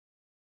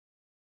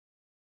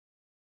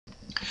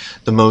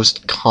The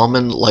most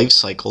common life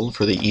cycle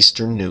for the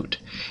eastern newt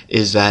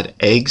is that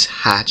eggs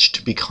hatch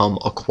to become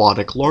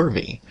aquatic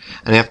larvae,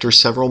 and after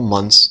several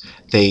months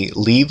they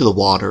leave the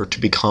water to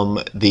become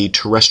the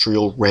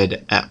terrestrial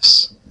red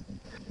Fs.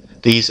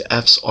 These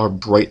Fs are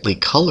brightly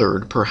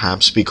colored,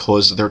 perhaps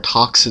because their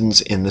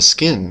toxins in the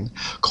skin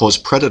cause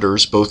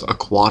predators, both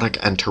aquatic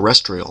and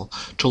terrestrial,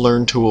 to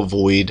learn to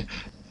avoid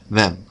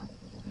them.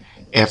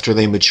 After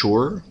they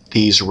mature,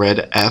 these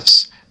red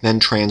Fs then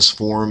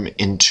transform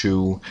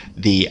into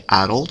the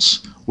adults,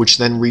 which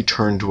then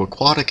return to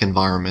aquatic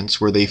environments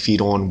where they feed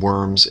on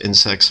worms,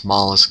 insects,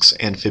 mollusks,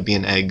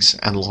 amphibian eggs,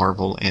 and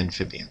larval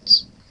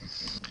amphibians.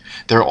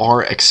 There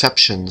are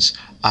exceptions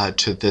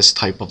to this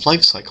type of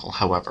life cycle,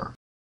 however.